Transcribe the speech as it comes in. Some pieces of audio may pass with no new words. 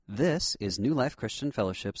This is New Life Christian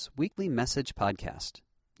Fellowship's weekly message podcast.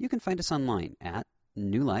 You can find us online at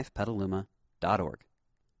newlifepetaluma.org.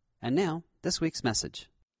 And now, this week's message.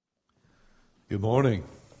 Good morning.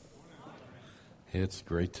 It's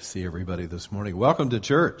great to see everybody this morning. Welcome to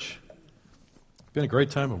church. It's been a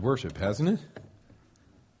great time of worship, hasn't it?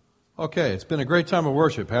 Okay, it's been a great time of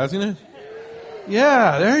worship, hasn't it?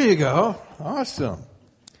 Yeah, there you go. Awesome.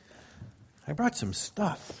 I brought some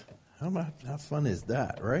stuff. How fun is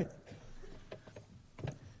that, right?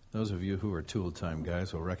 Those of you who are tool-time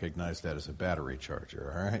guys will recognize that as a battery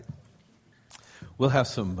charger, all right? We'll have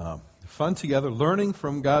some fun together, learning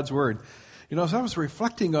from God's Word. You know, as I was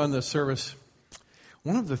reflecting on this service,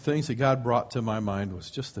 one of the things that God brought to my mind was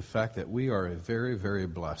just the fact that we are a very, very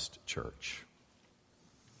blessed church.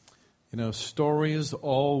 You know, stories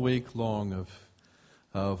all week long of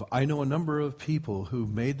I know a number of people who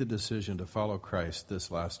made the decision to follow Christ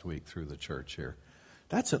this last week through the church here.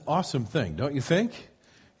 That's an awesome thing, don't you think?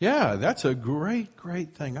 Yeah, that's a great,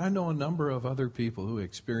 great thing. I know a number of other people who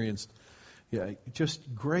experienced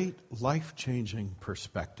just great life-changing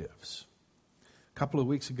perspectives. A couple of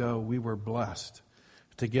weeks ago, we were blessed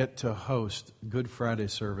to get to host Good Friday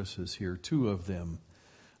services here, two of them,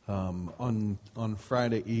 on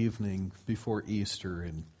Friday evening before Easter,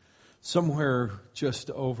 and somewhere just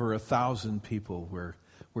over 1,000 people were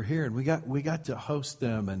here, and we got to host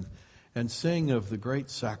them and sing of the great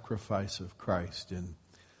sacrifice of Christ. And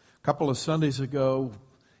a couple of Sundays ago,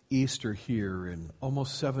 Easter here, and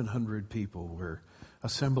almost 700 people were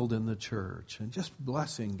assembled in the church, and just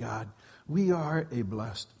blessing God. We are a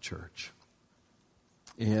blessed church.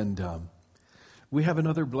 And we have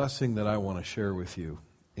another blessing that I want to share with you,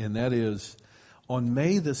 and that is on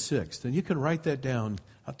May the 6th, and you can write that down.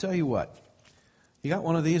 I'll tell you what, you got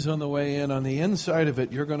one of these on the way in. On the inside of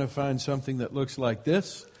it, you're going to find something that looks like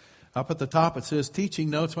this. Up at the top, it says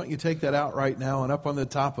teaching notes. Why don't you take that out right now? And up on the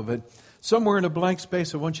top of it, somewhere in a blank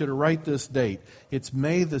space, I want you to write this date. It's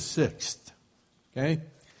May the 6th. Okay?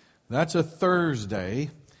 That's a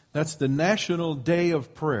Thursday. That's the National Day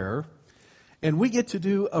of Prayer. And we get to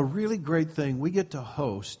do a really great thing. We get to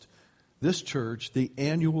host this church, the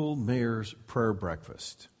annual Mayor's Prayer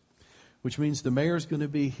Breakfast, which means the mayor's going to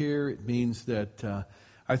be here. It means that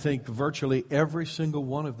I think virtually every single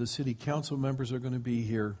one of the city council members are going to be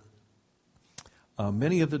here.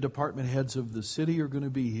 Many of the department heads of the city are going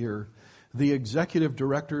to be here. The executive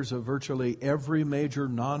directors of virtually every major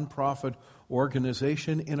nonprofit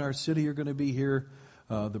organization in our city are going to be here.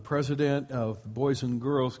 The president of Boys and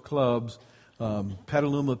Girls Clubs,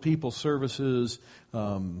 Petaluma People Services,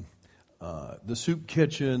 the Soup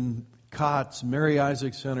Kitchen, COTS, Mary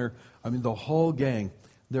Isaac Center, the whole gang.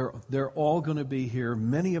 They're all going to be here.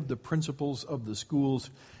 Many of the principals of the schools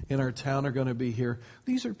in our town are going to be here.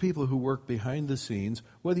 These are people who work behind the scenes.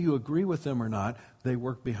 Whether you agree with them or not, they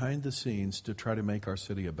work behind the scenes to try to make our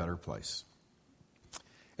city a better place.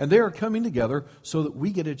 And they are coming together so that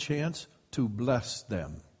we get a chance to bless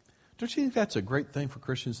them. Don't you think that's a great thing for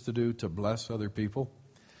Christians to do, to bless other people?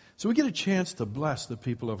 So we get a chance to bless the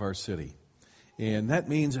people of our city. And that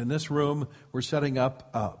means in this room, we're setting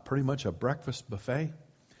up pretty much a breakfast buffet.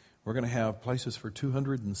 We're going to have places for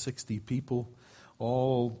 260 people,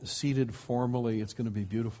 all seated formally. It's going to be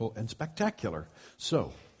beautiful and spectacular.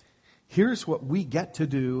 So here's what we get to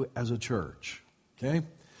do as a church. Okay?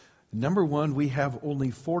 Number one, we have only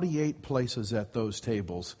 48 places at those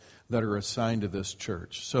tables that are assigned to this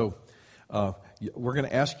church. So we're going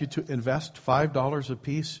to ask you to invest $5 a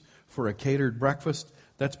piece for a catered breakfast.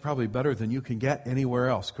 That's probably better than you can get anywhere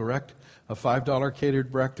else, correct? A $5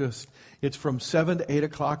 catered breakfast. It's from 7 to 8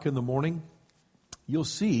 o'clock in the morning. You'll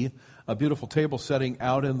see a beautiful table setting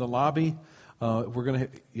out in the lobby.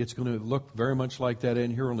 It's going to look very much like that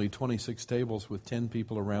in here, only 26 tables with 10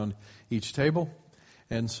 people around each table.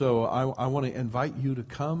 And so I want to invite you to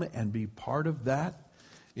come and be part of that.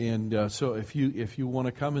 And so if you want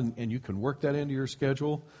to come and you can work that into your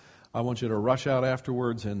schedule, I want you to rush out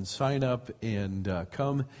afterwards and sign up and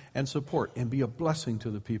come and support and be a blessing to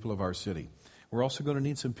the people of our city. We're also going to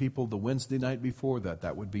need some people the Wednesday night before that.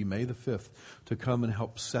 That would be May the 5th, to come and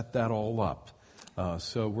help set that all up.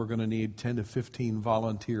 So we're going to need 10 to 15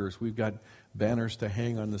 volunteers. We've got banners to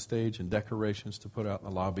hang on the stage and decorations to put out in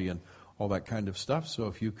the lobby and all that kind of stuff. So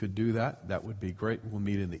if you could do that, that would be great. We'll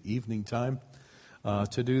meet in the evening time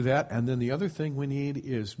to do that. And then the other thing we need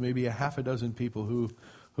is maybe a half a dozen people who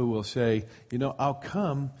will say, I'll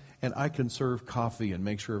come and I can serve coffee and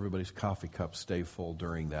make sure everybody's coffee cups stay full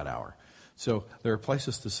during that hour. So there are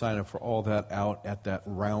places to sign up for all that out at that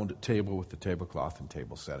round table with the tablecloth and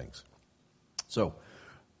table settings. So,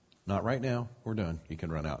 not right now. We're done. You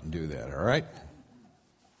can run out and do that, all right?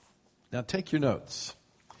 Now take your notes,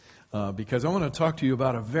 because I want to talk to you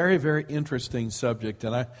about a very, very interesting subject,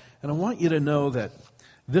 and I want you to know that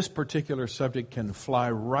this particular subject can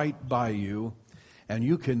fly right by you, and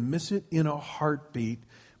you can miss it in a heartbeat,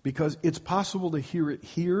 because it's possible to hear it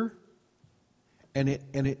here, and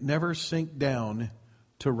it never sink down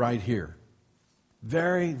to right here.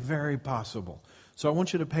 Very, very possible. So I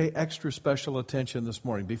want you to pay extra special attention this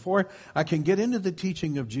morning. Before I can get into the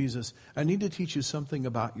teaching of Jesus, I need to teach you something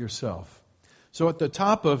about yourself. So at the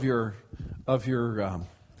top of your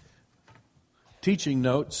teaching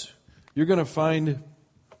notes, you're going to find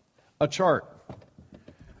a chart.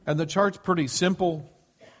 And the chart's pretty simple.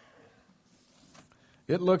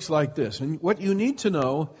 It looks like this. And what you need to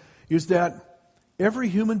know is that every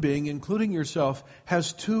human being, including yourself,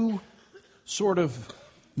 has two sort of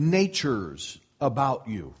natures about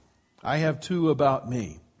you. I have two about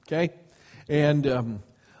me, okay? And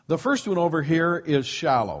the first one over here is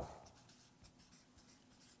shallow,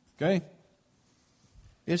 okay?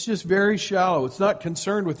 It's just very shallow. It's not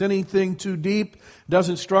concerned with anything too deep,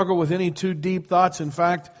 doesn't struggle with any too deep thoughts. In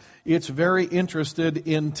fact, it's very interested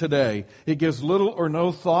in today. It gives little or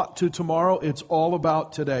no thought to tomorrow. It's all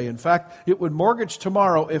about today. In fact, it would mortgage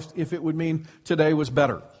tomorrow if it would mean today was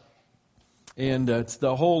better. And it's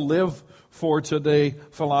the whole live for today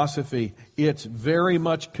philosophy. It's very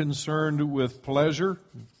much concerned with pleasure.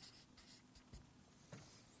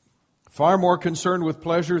 Far more concerned with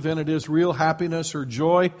pleasure than it is real happiness or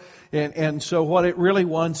joy. And so what it really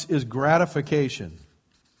wants is gratification.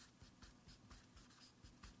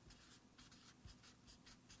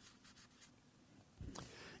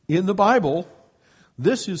 In the Bible,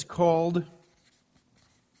 this is called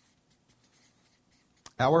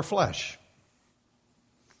our flesh.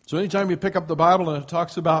 So anytime you pick up the Bible and it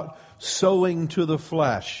talks about sowing to the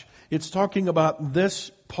flesh, it's talking about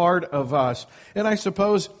this part of us. And I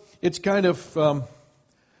suppose it's kind of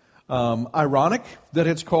ironic that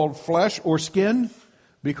it's called flesh or skin,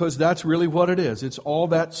 because that's really what it is. It's all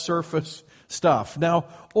that surface stuff. Now,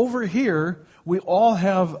 over here, we all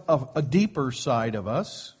have a deeper side of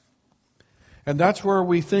us. And that's where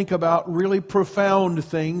we think about really profound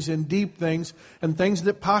things and deep things and things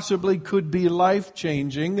that possibly could be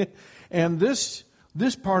life-changing. And this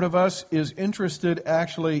part of us is interested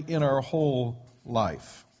actually in our whole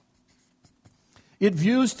life. It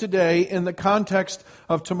views today in the context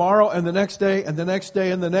of tomorrow and the next day and the next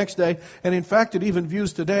day and the next day. And in fact, it even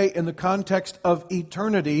views today in the context of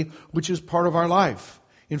eternity, which is part of our life.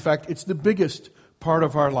 In fact, it's the biggest part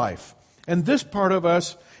of our life. And this part of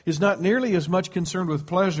us is not nearly as much concerned with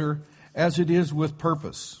pleasure as it is with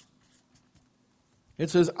purpose. It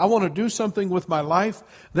says, I want to do something with my life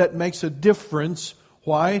that makes a difference.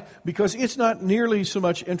 Why? Because it's not nearly so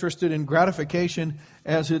much interested in gratification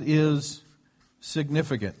as it is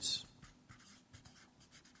significance.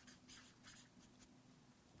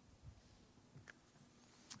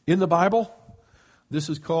 In the Bible, this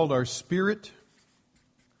is called our spirit,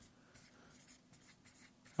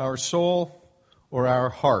 our soul, or our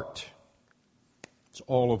heart. It's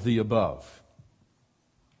all of the above.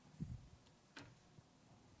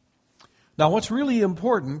 Now, what's really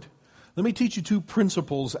important, let me teach you two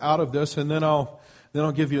principles out of this, and then I'll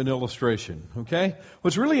give you an illustration, okay?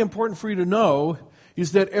 What's really important for you to know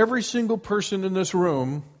is that every single person in this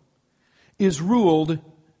room is ruled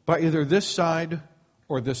by either this side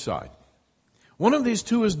or this side. One of these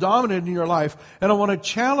two is dominant in your life, and I want to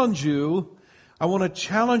challenge you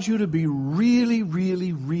to be really,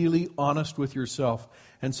 really, really honest with yourself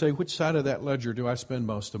and say, which side of that ledger do I spend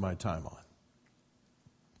most of my time on?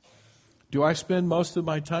 Do I spend most of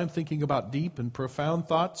my time thinking about deep and profound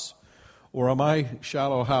thoughts? Or am I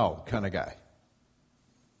shallow how kind of guy?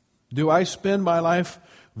 Do I spend my life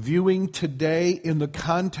viewing today in the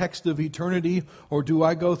context of eternity? Or do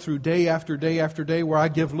I go through day after day after day where I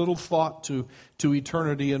give little thought to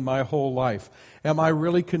eternity in my whole life? Am I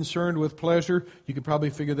really concerned with pleasure? You could probably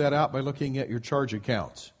figure that out by looking at your charge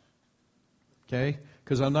accounts. Okay?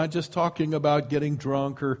 Because I'm not just talking about getting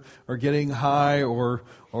drunk or getting high or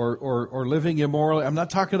living immorally. I'm not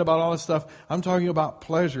talking about all this stuff. I'm talking about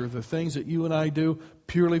pleasure, the things that you and I do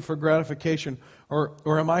purely for gratification.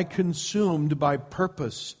 Or am I consumed by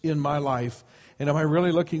purpose in my life? And am I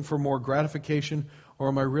really looking for more gratification, or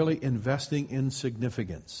am I really investing in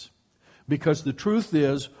significance? Because the truth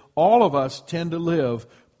is, all of us tend to live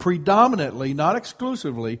predominantly, not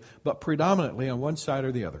exclusively, but predominantly on one side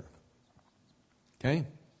or the other. Okay?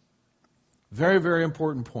 Very, very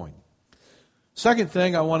important point. Second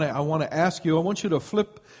thing I want to ask you, I want you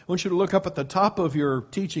to look up at the top of your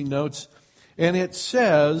teaching notes, And it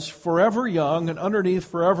says, forever young, and underneath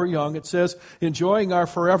forever young, it says, enjoying our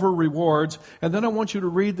forever rewards. And then I want you to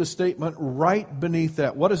read the statement right beneath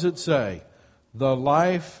that. What does it say? The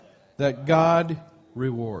life that God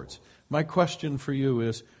rewards. My question for you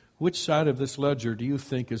is, which side of this ledger do you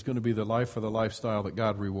think is going to be the life or the lifestyle that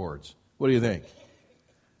God rewards? What do you think?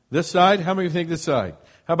 This side? How many think this side?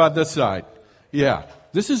 How about this side? Yeah.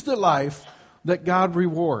 This is the life that God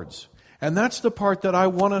rewards. And that's the part that I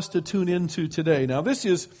want us to tune into today. Now, this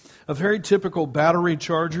is a very typical battery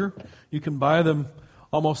charger. You can buy them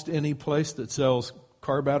almost any place that sells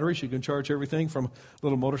car batteries. You can charge everything from a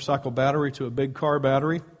little motorcycle battery to a big car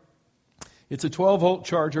battery. It's a 12-volt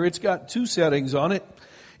charger. It's got two settings on it.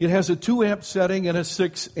 It has a 2-amp setting and a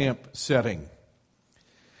 6-amp setting.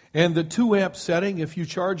 And the 2-amp setting, if you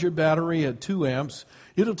charge your battery at 2 amps,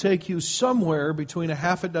 it'll take you somewhere between a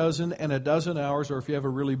half a dozen and a dozen hours, or if you have a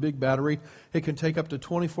really big battery, it can take up to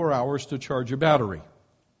 24 hours to charge your battery.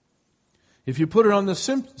 If you put it on the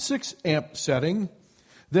 6-amp setting,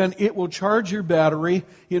 then it will charge your battery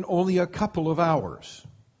in only a couple of hours.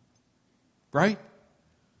 Right?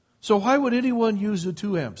 So why would anyone use a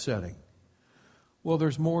 2-amp setting? Well,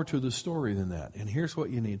 there's more to the story than that, and here's what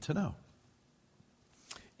you need to know.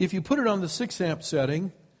 If you put it on the 6-amp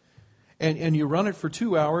setting, and you run it for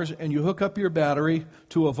 2 hours, and you hook up your battery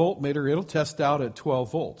to a voltmeter, it'll test out at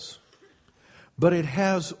 12 volts. But it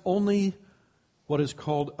has only what is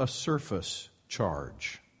called a surface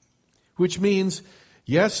charge, which means,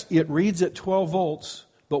 yes, it reads at 12 volts,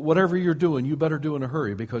 but whatever you're doing, you better do in a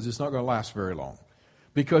hurry because it's not going to last very long,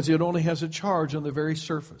 because it only has a charge on the very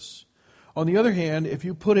surface. On the other hand, if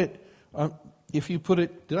you put it,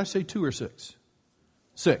 did I say 2 or 6?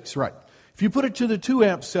 6, right. If you put it to the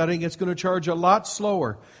 2-amp setting, it's going to charge a lot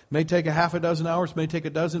slower. May take a half a dozen hours, may take a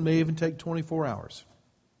dozen, may even take 24 hours.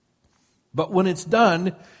 But when it's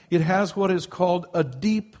done, it has what is called a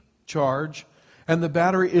deep charge, and the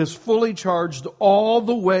battery is fully charged all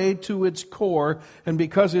the way to its core. And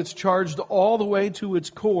because it's charged all the way to its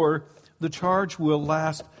core, the charge will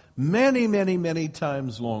last many, many, many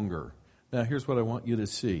times longer. Now, here's what I want you to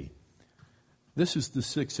see. This is the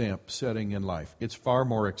 6-amp setting in life. It's far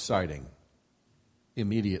more exciting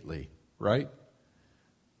immediately, right?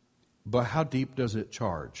 But how deep does it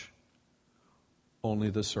charge? Only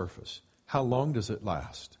the surface. How long does it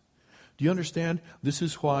last? Do you understand? This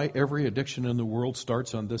is why every addiction in the world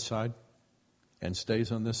starts on this side and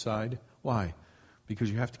stays on this side. Why? Because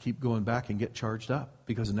you have to keep going back and get charged up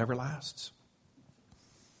because it never lasts.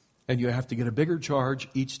 And you have to get a bigger charge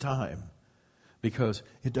each time because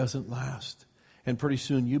it doesn't last. And pretty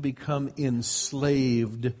soon you become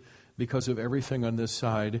enslaved because of everything on this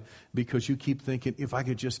side, because you keep thinking, if I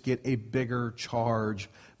could just get a bigger charge,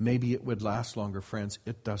 maybe it would last longer. Friends,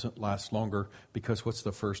 it doesn't last longer because what's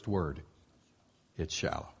the first word? It's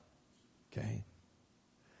shallow. Okay?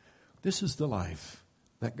 This is the life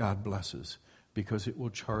that God blesses because it will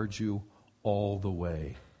charge you all the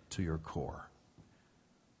way to your core.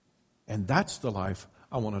 And that's the life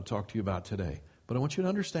I want to talk to you about today. But I want you to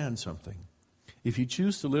understand something. If you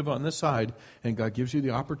choose to live on this side, and God gives you the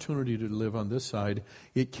opportunity to live on this side,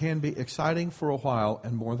 it can be exciting for a while,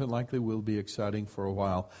 and more than likely will be exciting for a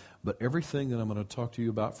while. But everything that I'm going to talk to you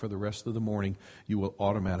about for the rest of the morning, you will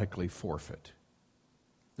automatically forfeit.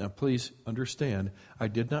 Now, please understand, I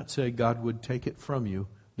did not say God would take it from you,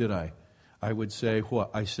 did I? I would say what?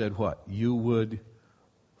 I said what? You would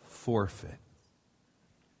forfeit.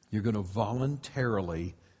 You're going to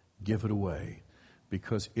voluntarily give it away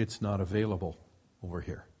because it's not available over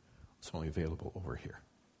here. It's only available over here.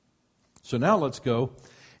 So now let's go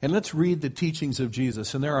and let's read the teachings of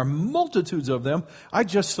Jesus. And there are multitudes of them. I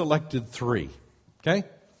just selected 3. Okay?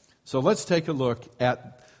 So let's take a look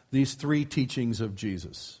at these 3 teachings of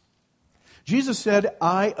Jesus. Jesus said,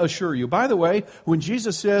 I assure you. By the way, when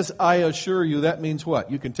Jesus says, I assure you, that means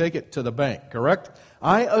what? You can take it to the bank, correct?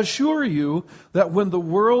 I assure you that when the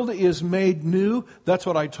world is made new, that's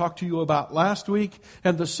what I talked to you about last week,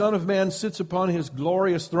 and the Son of Man sits upon his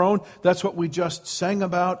glorious throne. That's what we just sang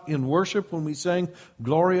about in worship when we sang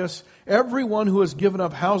glorious. Everyone who has given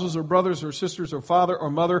up houses or brothers or sisters or father or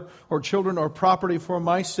mother or children or property for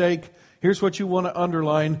my sake, here's what you want to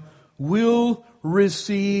underline, will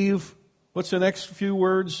receive, what's the next few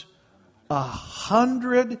words?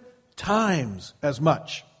 100 times as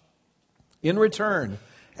much in return,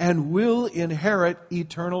 and will inherit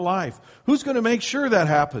eternal life. Who's going to make sure that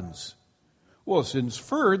happens? Well, it's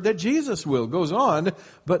inferred that Jesus will. Goes on,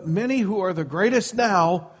 but many who are the greatest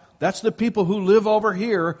now, that's the people who live over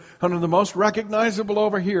here and are the most recognizable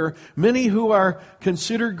over here. Many who are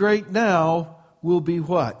considered great now will be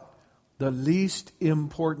what? the least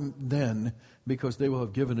important then, because they will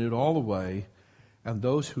have given it all away, and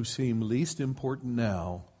those who seem least important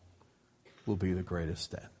now will be the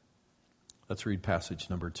greatest then. Let's read passage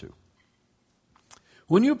number 2.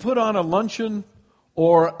 When you put on a luncheon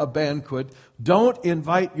or a banquet, don't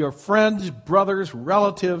invite your friends, brothers,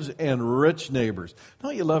 relatives, and rich neighbors.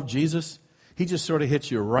 Don't you love Jesus? He just sort of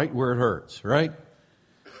hits you right where it hurts, right?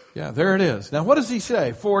 Yeah, there it is. Now, what does he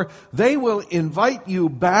say? For they will invite you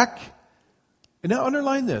back. And now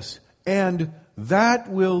underline this. And that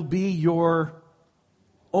will be your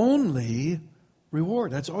only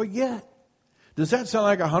reward. That's all you get. Does that sound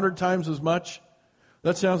like 100 times as much?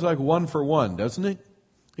 That sounds like 1 for 1, doesn't it?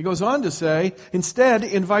 He goes on to say, instead,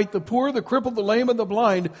 invite the poor, the crippled, the lame, and the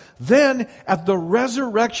blind. Then, at the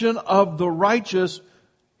resurrection of the righteous,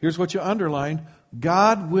 here's what you underline,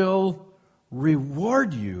 God will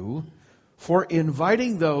reward you for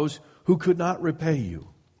inviting those who could not repay you.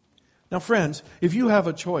 Now, friends, if you have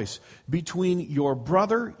a choice between your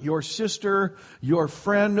brother, your sister, your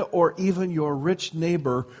friend, or even your rich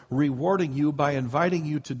neighbor rewarding you by inviting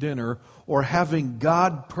you to dinner, or having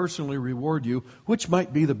God personally reward you, which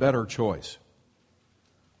might be the better choice?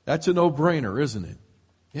 That's a no-brainer, isn't it?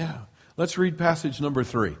 Yeah. Let's read passage number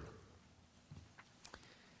 3.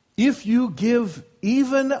 If you give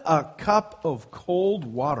even a cup of cold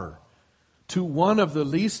water to one of the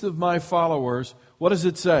least of my followers, what does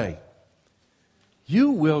it say?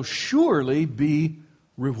 You will surely be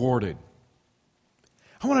rewarded.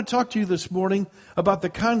 I want to talk to you this morning about the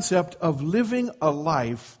concept of living a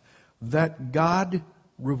life that God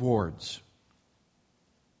rewards.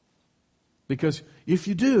 Because if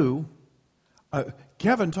you do,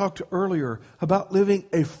 Kevin talked earlier about living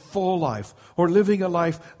a full life, or living a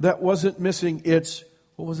life that wasn't missing its,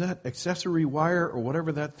 what was that, accessory wire or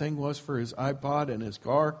whatever that thing was for his iPod and his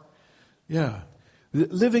car. Yeah.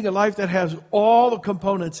 Living a life that has all the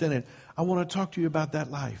components in it. I want to talk to you about that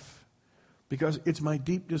life, because it's my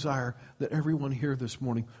deep desire that everyone here this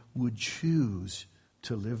morning would choose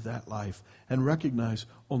to live that life and recognize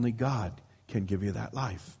only God can give you that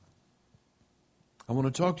life. I want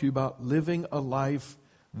to talk to you about living a life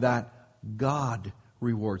that God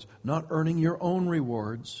rewards. Not earning your own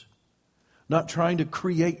rewards, not trying to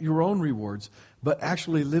create your own rewards, but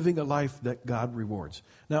actually living a life that God rewards.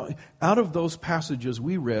 Now, out of those passages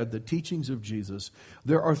we read, the teachings of Jesus,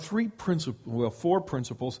 there are four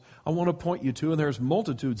principles I want to point you to, and there's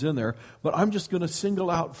multitudes in there, but I'm just going to single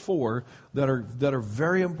out 4 that are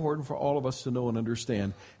very important for all of us to know and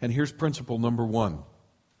understand. And here's principle number 1.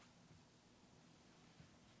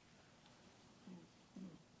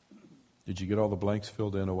 Did you get all the blanks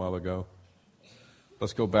filled in a while ago?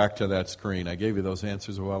 Let's go back to that screen. I gave you those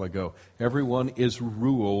answers a while ago. Everyone is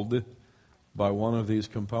ruled by one of these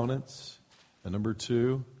components. And number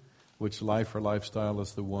 2, which life or lifestyle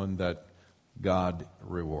is the one that God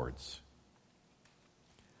rewards?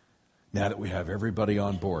 Now that we have everybody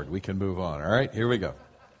on board, we can move on. All right, here we go.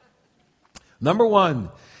 Number 1,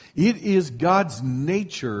 it is God's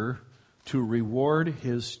nature to reward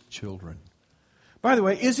His children. By the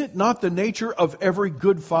way, is it not the nature of every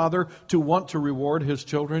good father to want to reward his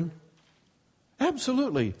children?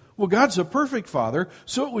 Absolutely. Well, God's a perfect father,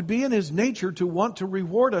 so it would be in His nature to want to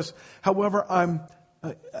reward us. However,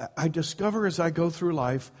 I discover as I go through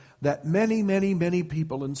life that many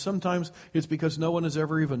people, and sometimes it's because no one has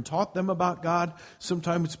ever even taught them about God.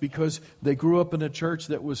 Sometimes it's because they grew up in a church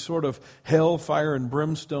that was sort of hell, fire, and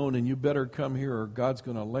brimstone, and you better come here or God's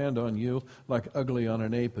going to land on you like ugly on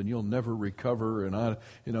an ape and you'll never recover. And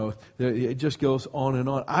it just goes on and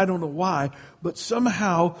on. I don't know why, but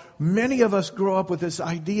somehow many of us grow up with this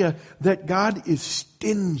idea that God is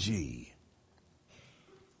stingy.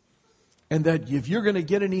 And that if you're going to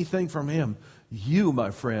get anything from Him, you,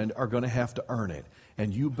 my friend, are going to have to earn it.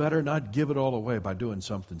 And you better not give it all away by doing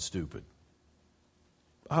something stupid.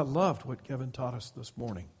 I loved what Kevin taught us this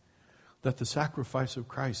morning. That the sacrifice of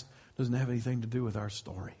Christ doesn't have anything to do with our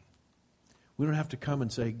story. We don't have to come and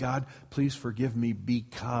say, God, please forgive me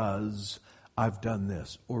because I've done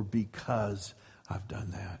this or because I've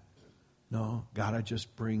done that. No, God, I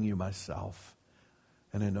just bring you myself.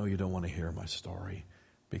 And I know you don't want to hear my story.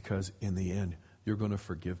 Because in the end, you're going to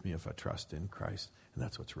forgive me if I trust in Christ. And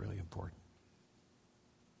that's what's really important.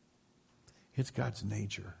 It's God's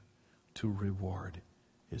nature to reward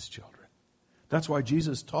His children. That's why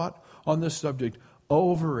Jesus taught on this subject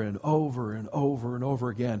over and over and over and over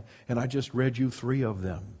again. And I just read you 3 of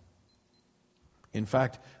them. In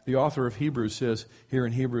fact, the author of Hebrews says here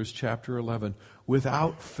in Hebrews chapter 11,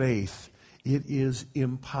 without faith, it is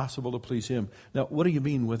impossible to please Him. Now, what do you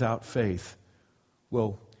mean without faith?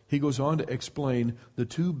 Well, he goes on to explain the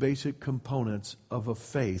two basic components of a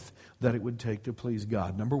faith that it would take to please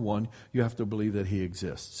God. Number one, you have to believe that he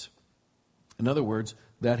exists. In other words,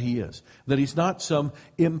 that he is. That he's not some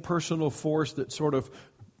impersonal force that sort of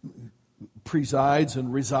presides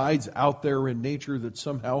and resides out there in nature that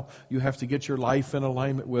somehow you have to get your life in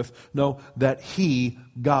alignment with. No, that he,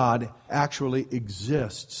 God, actually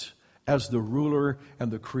exists as the ruler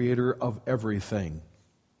and the creator of everything.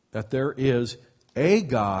 That there is a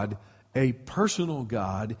God, a personal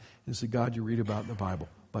God, is the God you read about in the Bible.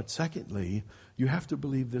 But secondly, you have to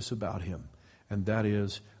believe this about him, and that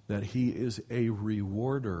is that he is a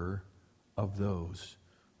rewarder of those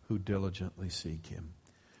who diligently seek him.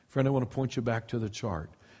 Friend, I want to point you back to the chart,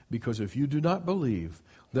 because if you do not believe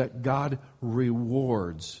that God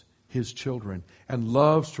rewards his children and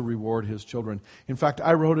loves to reward his children. In fact,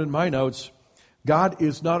 I wrote in my notes, God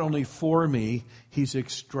is not only for me, he's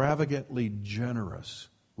extravagantly generous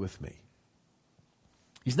with me.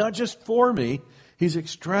 He's not just for me, he's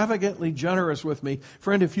extravagantly generous with me.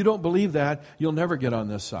 Friend, if you don't believe that, you'll never get on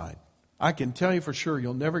this side. I can tell you for sure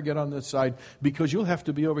you'll never get on this side, because you'll have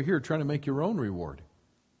to be over here trying to make your own reward.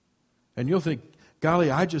 And you'll think,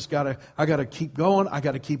 golly, I got to keep going. I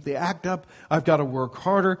got to keep the act up. I've got to work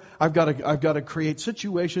harder. I've got to create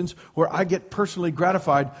situations where I get personally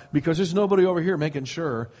gratified, because there's nobody over here making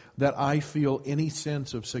sure that I feel any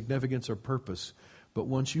sense of significance or purpose. But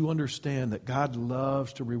once you understand that God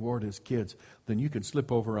loves to reward his kids, then you can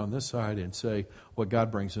slip over on this side and say, what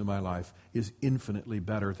God brings in my life is infinitely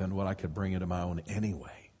better than what I could bring into my own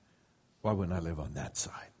anyway. Why wouldn't I live on that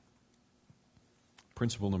side?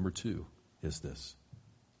 Principle number 2 is this: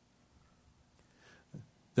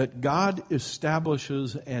 that God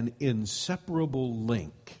establishes an inseparable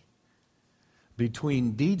link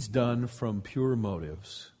between deeds done from pure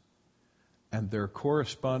motives and their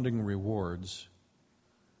corresponding rewards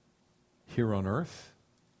here on earth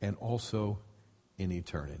and also in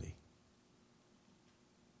eternity.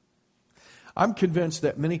 I'm convinced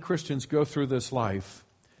that many Christians go through this life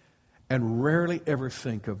and rarely ever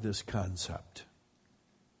think of this concept.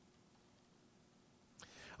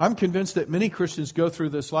 I'm convinced that many Christians go through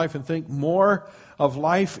this life and think more of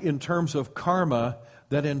life in terms of karma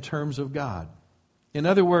than in terms of God. In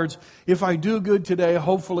other words, if I do good today,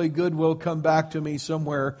 hopefully good will come back to me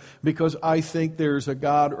somewhere, because I think there's a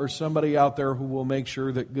God or somebody out there who will make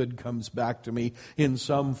sure that good comes back to me in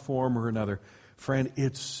some form or another. Friend,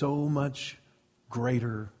 it's so much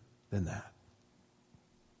greater than that.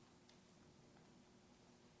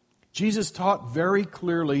 Jesus taught very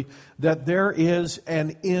clearly that there is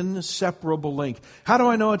an inseparable link. How do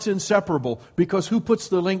I know it's inseparable? Because who puts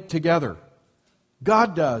the link together?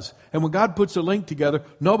 God does. And when God puts a link together,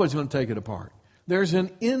 nobody's going to take it apart. There's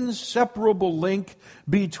an inseparable link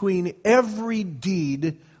between every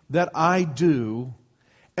deed that I do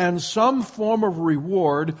and some form of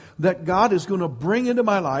reward that God is going to bring into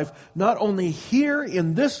my life, not only here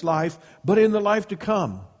in this life, but in the life to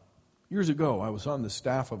come. Years ago, I was on the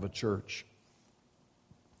staff of a church,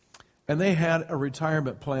 and they had a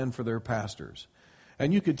retirement plan for their pastors.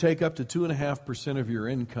 And you could take up to 2.5% of your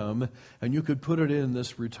income, and you could put it in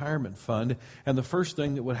this retirement fund, and the first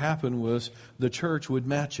thing that would happen was the church would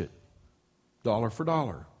match it, dollar for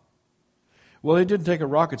dollar. Well, it didn't take a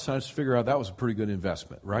rocket science to figure out that was a pretty good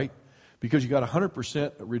investment, right? Because you got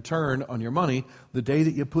 100% return on your money the day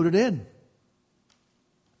that you put it in.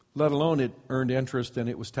 Let alone it earned interest and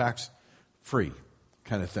it was tax-free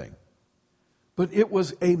kind of thing. But it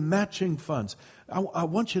was a matching funds. I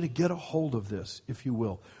want you to get a hold of this, if you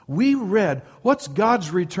will. We read, what's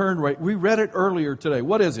God's return rate? We read it earlier today.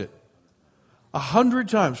 What is it? 100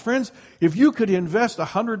 times. Friends, if you could invest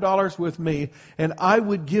 $100 with me, and I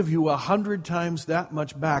would give you 100 times that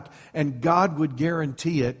much back, and God would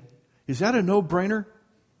guarantee it, is that a no-brainer?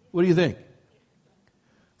 What do you think?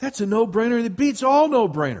 That's a no-brainer that beats all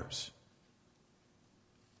no-brainers.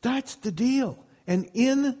 That's the deal. An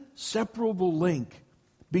inseparable link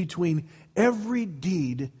between every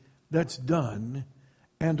deed that's done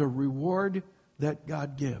and a reward that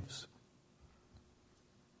God gives.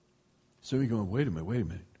 So you're going, wait a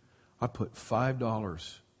minute. I put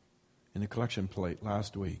 $5 in the collection plate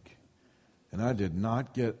last week, and I did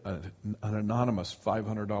not get an anonymous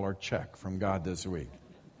 $500 check from God this week.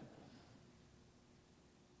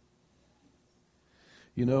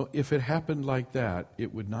 You know, if it happened like that,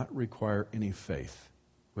 it would not require any faith,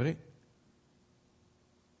 would it?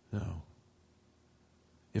 No.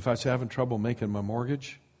 If I was having trouble making my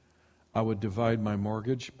mortgage, I would divide my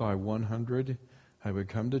mortgage by 100. I would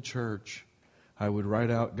come to church. I would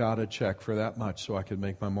write out God a check for that much so I could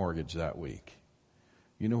make my mortgage that week.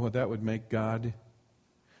 You know what that would make God?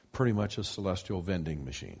 pretty much a celestial vending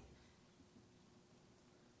machine.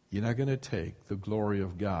 You're not going to take the glory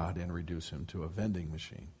of God and reduce him to a vending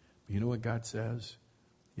machine. But you know what God says?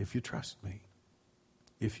 If you trust me,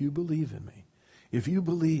 if you believe in me, if you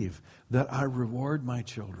believe that I reward my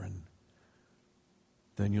children,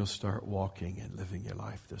 then you'll start walking and living your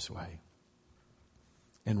life this way.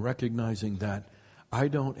 And recognizing that I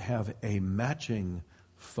don't have a matching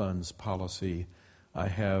funds policy, I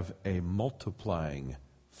have a multiplying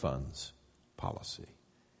funds policy.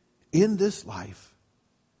 In this life,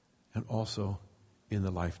 and also in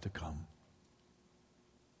the life to come.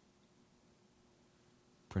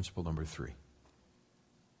 Principle number 3.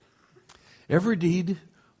 Every deed,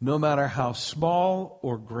 no matter how small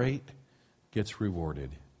or great, gets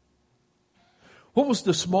rewarded. What was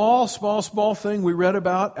the small thing we read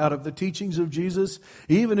about out of the teachings of Jesus?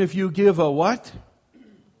 Even if you give a what?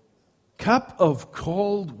 Cup of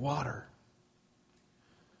cold water.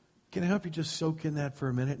 Can I help you just soak in that for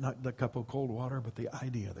a minute? Not the cup of cold water, but the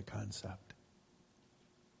idea, the concept.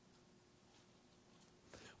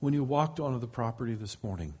 When you walked onto the property this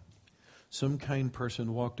morning, some kind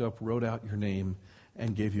person walked up, wrote out your name,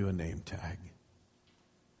 and gave you a name tag.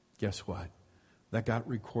 Guess what? That got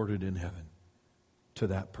recorded in heaven to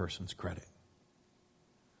that person's credit.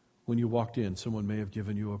 When you walked in, someone may have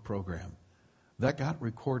given you a program. That got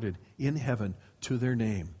recorded in heaven to their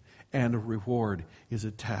name. And a reward is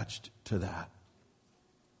attached to that.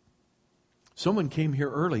 Someone came here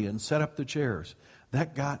early and set up the chairs.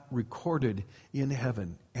 That got recorded in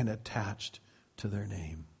heaven and attached to their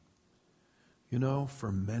name. You know,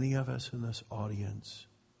 for many of us in this audience,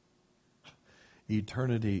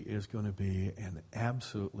 eternity is going to be an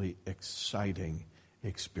absolutely exciting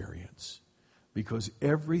experience. Because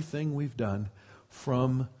everything we've done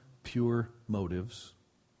from pure motives,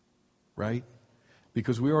 right?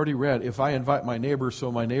 Because we already read, if I invite my neighbor,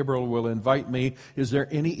 so my neighbor will invite me. Is there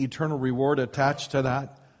any eternal reward attached to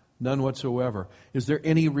that? None whatsoever. Is there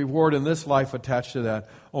any reward in this life attached to that?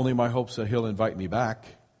 Only my hopes that he'll invite me back.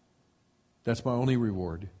 That's my only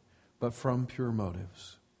reward. But from pure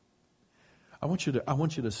motives. I want you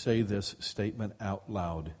to say this statement out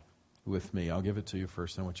loud with me. I'll give it to you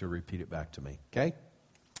first. I want you to repeat it back to me. Okay?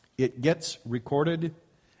 It gets recorded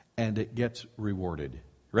and it gets rewarded.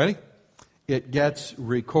 Ready? It gets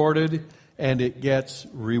recorded and it gets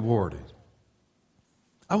rewarded.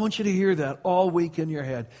 I want you to hear that all week in your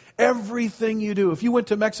head. Everything you do. If you went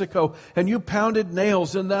to Mexico and you pounded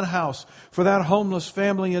nails in that house for that homeless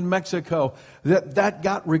family in Mexico, that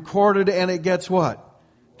got recorded and it gets what?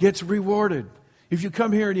 Gets rewarded. If you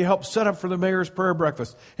come here and you help set up for the mayor's prayer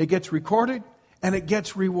breakfast, it gets recorded and it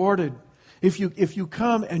gets rewarded. If you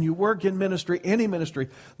come and you work in ministry, any ministry,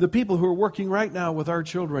 the people who are working right now with our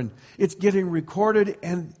children, it's getting recorded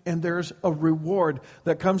and there's a reward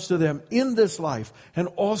that comes to them in this life and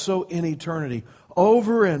also in eternity,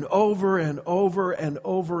 over and over and over and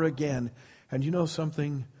over again. And you know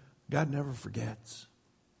something? God never forgets.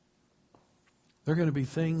 There are going to be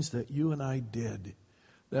things that you and I did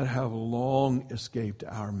that have long escaped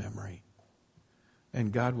our memory.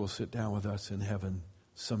 And God will sit down with us in heaven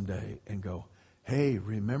someday and go, hey,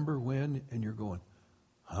 remember when? And you're going,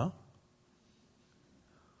 huh?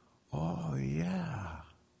 Oh, yeah.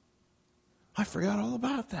 I forgot all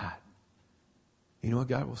about that. You know what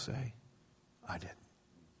God will say? I didn't.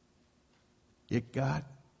 It got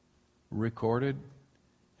recorded,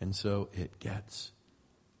 and so it gets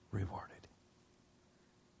rewarded.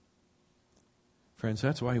 Friends,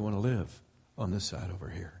 that's why you want to live on this side over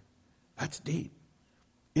here. That's deep.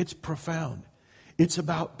 It's profound. It's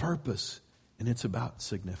about purpose, and it's about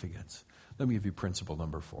significance. Let me give you principle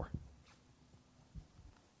number 4.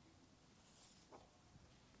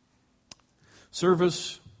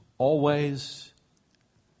 Service always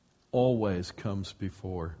comes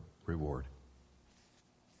before reward.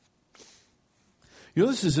 You know,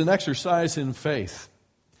 this is an exercise in faith.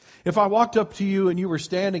 If I walked up to you and you were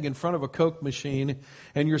standing in front of a Coke machine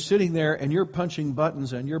and you're sitting there and you're punching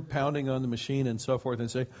buttons and you're pounding on the machine and so forth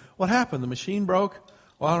and say, what happened? The machine broke?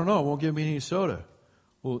 Well, I don't know. It won't give me any soda.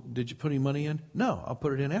 Well, did you put any money in? No, I'll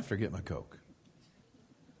put it in after I get my Coke.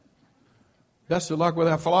 Best of luck with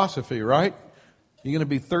that philosophy, right? You're going to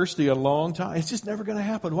be thirsty a long time. It's just never going to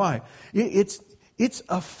happen. Why? It's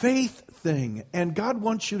a faith thing. And God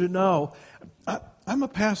wants you to know. I'm a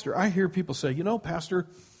pastor. I hear people say, you know, Pastor,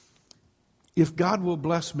 if God will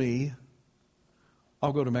bless me,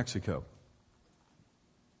 I'll go to Mexico.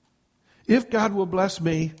 If God will bless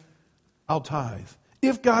me, I'll tithe.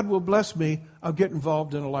 If God will bless me, I'll get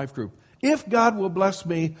involved in a life group. If God will bless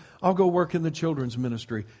me, I'll go work in the children's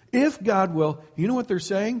ministry. If God will, you know what they're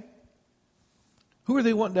saying? Who are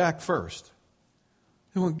they wanting to act first?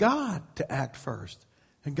 They want God to act first.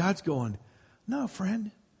 And God's going, no,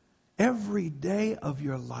 friend. Every day of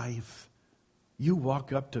your life, you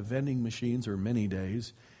walk up to vending machines, or many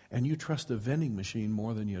days, and you trust the vending machine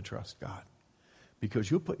more than you trust God. Because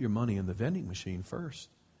you'll put your money in the vending machine first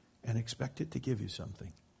and expect it to give you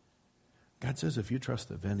something. God says, if you trust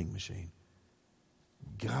the vending machine,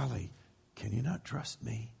 golly, can you not trust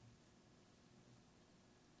me?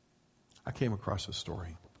 I came across a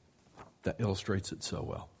story that illustrates it so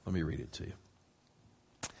well. Let me read it to you.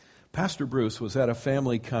 Pastor Bruce was at a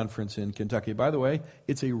family conference in Kentucky. By the way,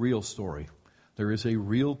 it's a real story. There is a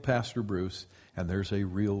real Pastor Bruce, and there's a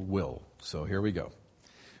real Will. So here we go.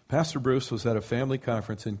 Pastor Bruce was at a family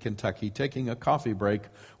conference in Kentucky taking a coffee break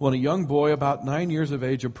when a young boy about 9 years of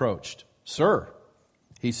age approached. Sir,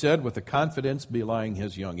 he said with a confidence belying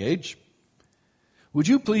his young age, would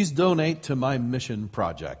you please donate to my mission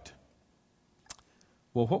project?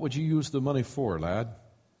 Well, what would you use the money for, lad?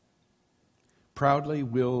 Proudly,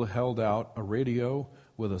 Will held out a radio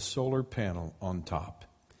with a solar panel on top.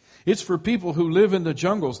 It's for people who live in the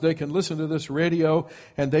jungles. They can listen to this radio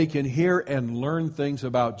and they can hear and learn things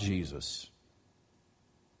about Jesus.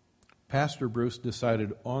 Pastor Bruce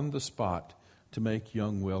decided on the spot to make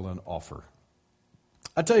young Will an offer.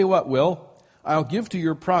 I tell you what, Will, I'll give to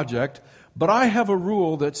your project, but I have a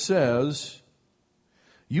rule that says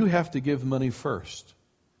you have to give money first.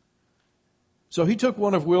 So he took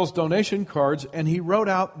one of Will's donation cards and he wrote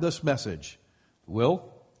out this message. Will,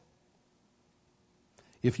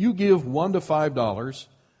 if you give $1 to $5,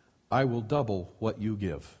 I will double what you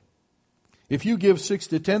give. If you give $6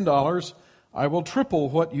 to $10, I will triple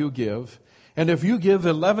what you give. And if you give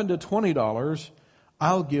 $11 to $20,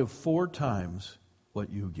 I'll give 4 times what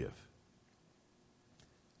you give.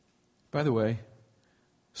 By the way,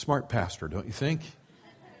 smart pastor, don't you think?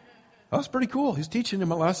 That's pretty cool. He's teaching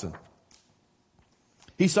him a lesson.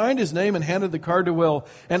 He signed his name and handed the card to Will.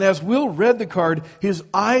 And as Will read the card, his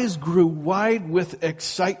eyes grew wide with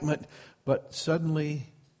excitement. But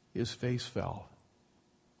suddenly, his face fell.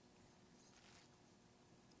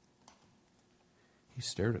 He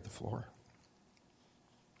stared at the floor.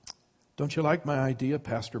 Don't you like my idea?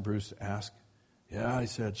 Pastor Bruce asked. Yeah, he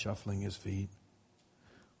said, shuffling his feet.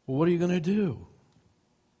 Well, what are you going to do?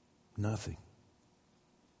 Nothing.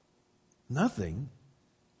 Nothing?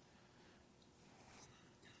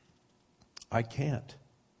 I can't.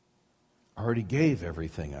 I already gave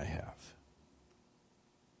everything I have.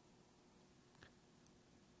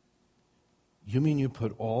 You mean you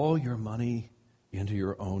put all your money into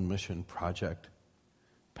your own mission project?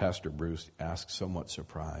 Pastor Bruce asked, somewhat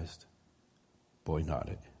surprised. Boy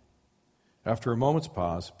nodded. After a moment's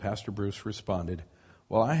pause, Pastor Bruce responded,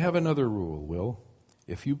 well, I have another rule, Will.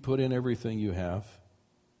 If you put in everything you have,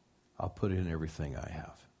 I'll put in everything I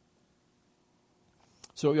have.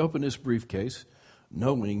 So he opened his briefcase,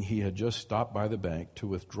 knowing he had just stopped by the bank to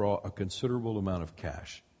withdraw a considerable amount of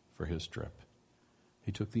cash for his trip.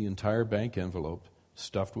 He took the entire bank envelope,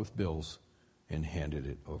 stuffed with bills, and handed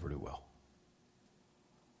it over to Will.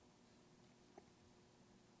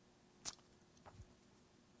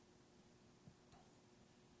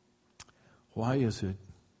 Why is it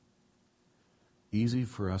easy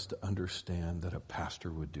for us to understand that a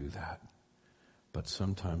pastor would do that, but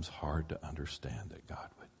sometimes hard to understand that God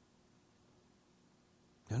would?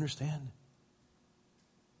 You understand?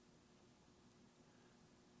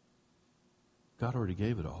 God already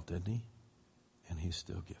gave it all, didn't he? And he's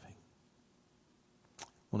still giving. I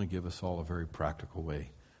want to give us all a very practical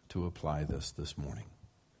way to apply this morning.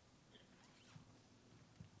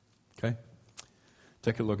 Okay?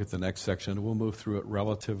 Take a look at the next section. We'll move through it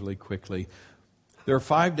relatively quickly. There are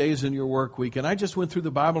 5 days in your work week, and I just went through the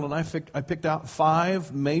Bible and I picked out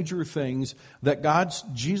 5 major things that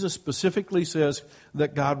Jesus specifically says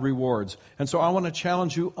that God rewards. And so I want to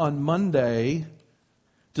challenge you on Monday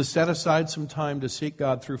to set aside some time to seek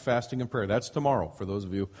God through fasting and prayer. That's tomorrow, for those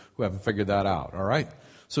of you who haven't figured that out, all right?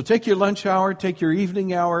 So take your lunch hour, take your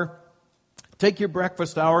evening hour, take your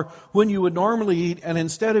breakfast hour when you would normally eat, and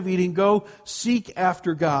instead of eating, go seek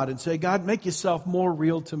after God and say, God, make yourself more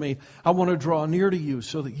real to me. I want to draw near to you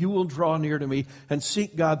so that you will draw near to me, and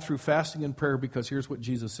seek God through fasting and prayer, because here's what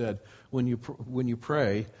Jesus said. When you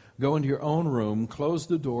pray, go into your own room, close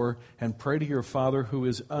the door, and pray to your Father who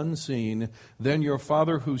is unseen. Then your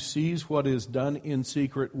Father who sees what is done in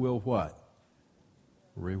secret will what?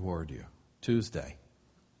 Reward you. Tuesday.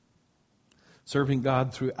 Serving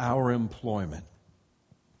God through our employment.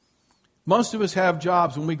 Most of us have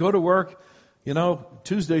jobs. When we go to work,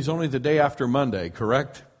 Tuesday's only the day after Monday,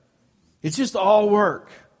 correct? It's just all work.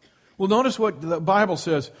 Well, notice what the Bible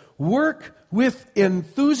says. Work with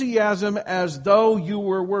enthusiasm as though you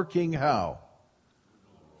were working how?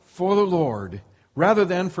 For the Lord, rather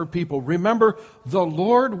than for people. Remember, the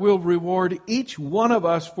Lord will reward each one of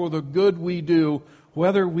us for the good we do,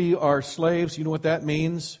 whether we are slaves. You know what that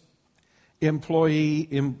means? Employee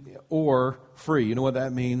or free. You know what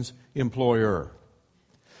that means? Employer.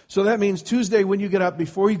 So that means Tuesday when you get up,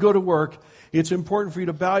 before you go to work, it's important for you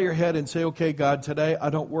to bow your head and say, okay, God, today I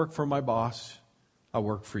don't work for my boss. I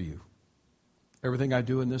work for you. Everything I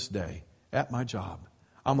do in this day, at my job,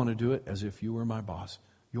 I'm going to do it as if you were my boss.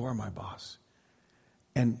 You are my boss.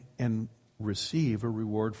 And receive a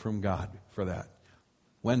reward from God for that.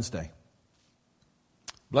 Wednesday,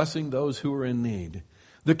 blessing those who are in need.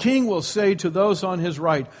 The king will say to those on his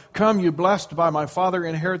right, come, you blessed by my Father,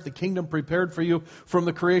 inherit the kingdom prepared for you from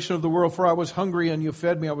the creation of the world. For I was hungry and you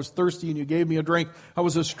fed me. I was thirsty and you gave me a drink. I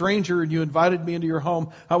was a stranger and you invited me into your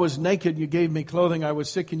home. I was naked and you gave me clothing. I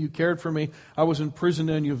was sick and you cared for me. I was in prison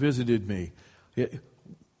and you visited me. The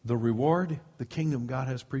reward, the kingdom God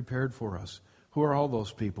has prepared for us. Who are all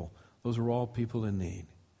those people? Those are all people in need.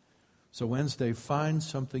 So Wednesday, find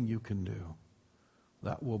something you can do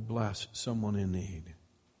that will bless someone in need.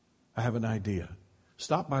 I have an idea.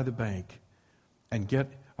 Stop by the bank and get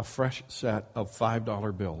a fresh set of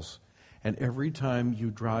 $5 bills. And every time you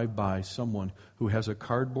drive by someone who has a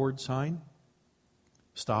cardboard sign,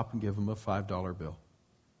 stop and give them a $5 bill.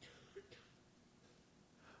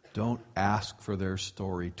 Don't ask for their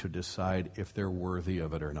story to decide if they're worthy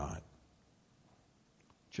of it or not.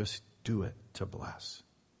 Just do it to bless.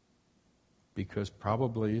 Because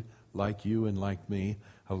probably, like you and like me,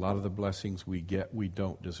 a lot of the blessings we get, we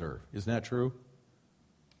don't deserve. Isn't that true?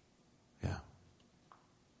 Yeah.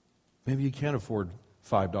 Maybe you can't afford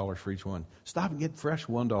 $5 for each one. Stop and get fresh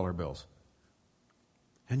 $1 bills.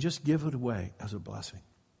 And just give it away as a blessing.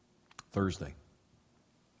 Thursday.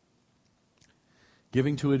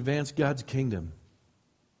 Giving to advance God's kingdom.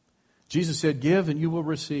 Jesus said, give and you will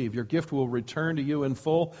receive. Your gift will return to you in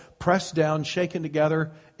full, pressed down, shaken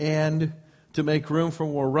together, and to make room for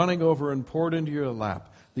more, running over and poured into your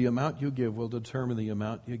lap. The amount you give will determine the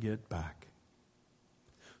amount you get back.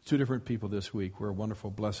 2 different people this week were a wonderful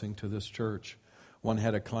blessing to this church. One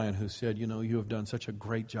had a client who said, you have done such a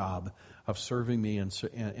great job of serving me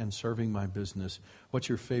and serving my business. What's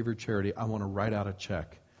your favorite charity? I want to write out a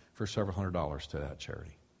check for several $100s to that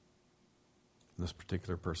charity. And this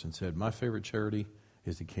particular person said, my favorite charity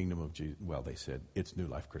is the kingdom of Jesus. Well, they said, it's New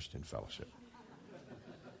Life Christian Fellowship,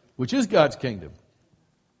 which is God's kingdom.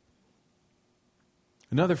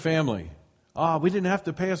 Another family, we didn't have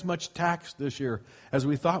to pay as much tax this year as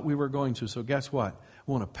we thought we were going to. So guess what?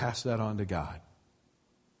 We want to pass that on to God.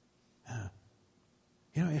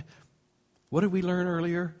 What did we learn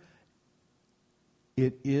earlier?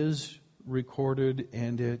 It is recorded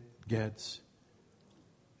and it gets,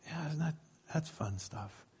 that's fun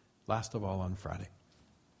stuff. Last of all on Friday.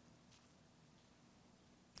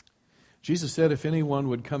 Jesus said, if anyone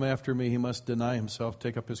would come after me, he must deny himself,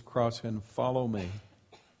 take up his cross, and follow me.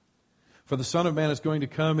 For the Son of Man is going to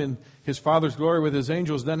come in his Father's glory with his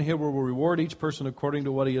angels. Then he will reward each person according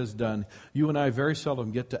to what he has done. You and I very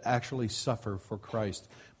seldom get to actually suffer for Christ,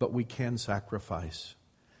 but we can sacrifice.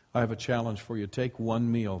 I have a challenge for you. Take one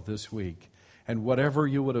meal this week, and whatever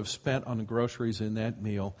you would have spent on groceries in that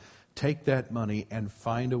meal, take that money and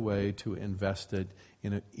find a way to invest it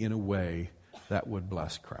in a way that would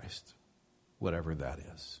bless Christ, whatever that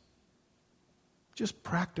is. Just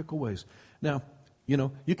practical ways. Now,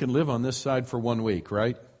 you can live on this side for 1 week,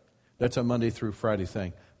 right? That's a Monday through Friday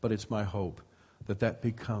thing. But it's my hope that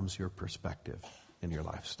becomes your perspective in your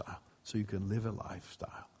lifestyle. So you can live a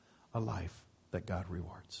life that God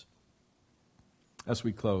rewards. As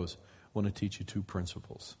we close, I want to teach you 2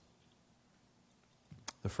 principles.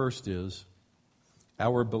 The first is,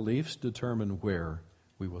 our beliefs determine where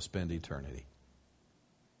we will spend eternity.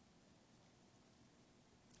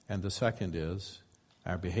 And the second is,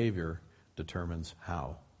 our behavior determines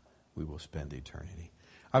how we will spend eternity.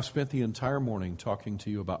 I've spent the entire morning talking to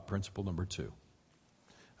you about principle number 2,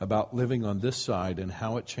 about living on this side and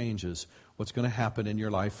how it changes what's going to happen in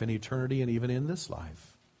your life in eternity and even in this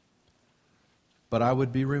life. But I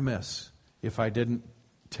would be remiss if I didn't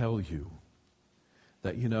tell you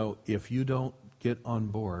that, if you don't get on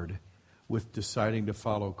board with deciding to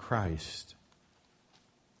follow Christ,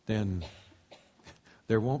 then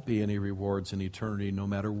there won't be any rewards in eternity no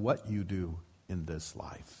matter what you do in this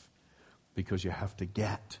life, because you have to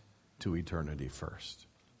get to eternity first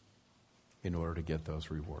in order to get those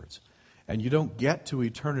rewards. And you don't get to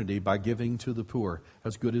eternity by giving to the poor,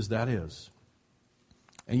 as good as that is.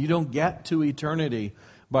 And you don't get to eternity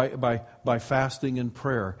by fasting and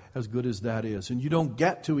prayer, as good as that is. And you don't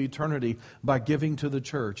get to eternity by giving to the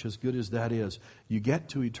church, as good as that is. You get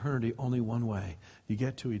to eternity only one way. You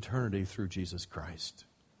get to eternity through Jesus Christ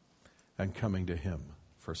and coming to Him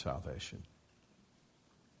for salvation.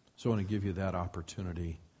 So I want to give you that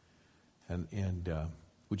opportunity. And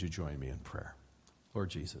would you join me in prayer? Lord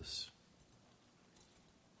Jesus,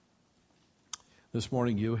 this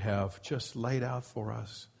morning you have just laid out for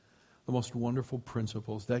us the most wonderful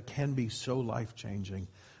principles that can be so life-changing.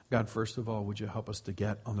 God, first of all, would you help us to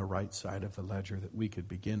get on the right side of the ledger, that we could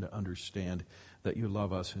begin to understand that you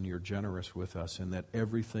love us and you're generous with us, and that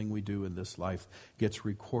everything we do in this life gets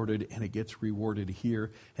recorded, and it gets rewarded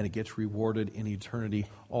here, and it gets rewarded in eternity,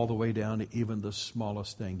 all the way down to even the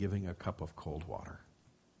smallest thing, giving a cup of cold water.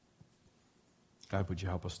 God, would you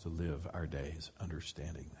help us to live our days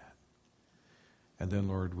understanding that? And then,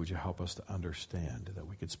 Lord, would you help us to understand that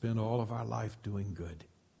we could spend all of our life doing good,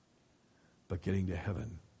 but getting to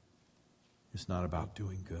heaven is not about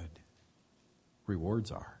doing good.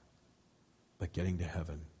 Rewards are, but getting to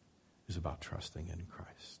heaven is about trusting in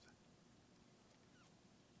Christ.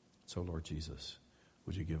 So, Lord Jesus,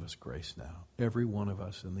 would you give us grace now? Every one of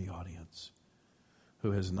us in the audience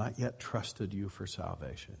who has not yet trusted you for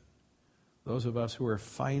salvation, those of us who are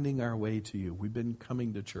finding our way to you, we've been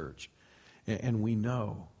coming to church, and we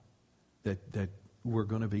know that we're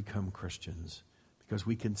going to become Christians because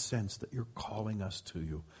we can sense that you're calling us to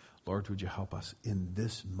you. Lord, would you help us in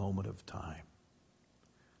this moment of time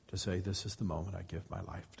to say, this is the moment I give my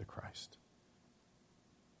life to Christ.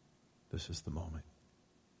 This is the moment.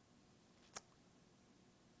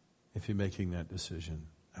 If you're making that decision,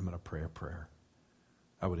 I'm going to pray a prayer.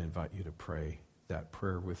 I would invite you to pray that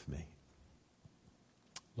prayer with me.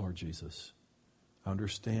 Lord Jesus,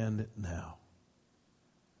 understand now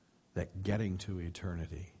that getting to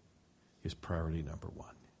eternity is priority number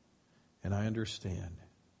one. And I understand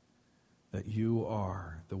that you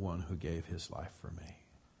are the one who gave his life for me.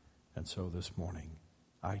 And so this morning,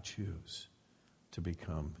 I choose to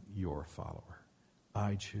become your follower.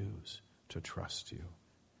 I choose to trust you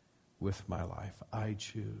with my life. I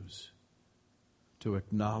choose to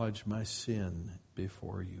acknowledge my sin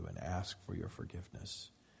before you and ask for your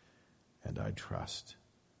forgiveness. And I trust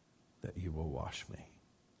that you will wash me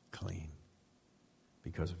clean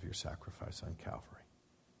because of your sacrifice on Calvary.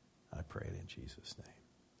 I pray it in Jesus' name.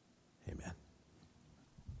 Amen.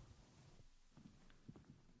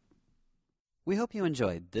 We hope you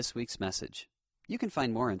enjoyed this week's message. You can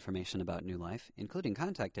find more information about New Life, including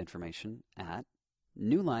contact information, at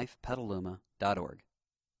newlifepetaluma.org.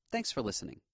 Thanks for listening.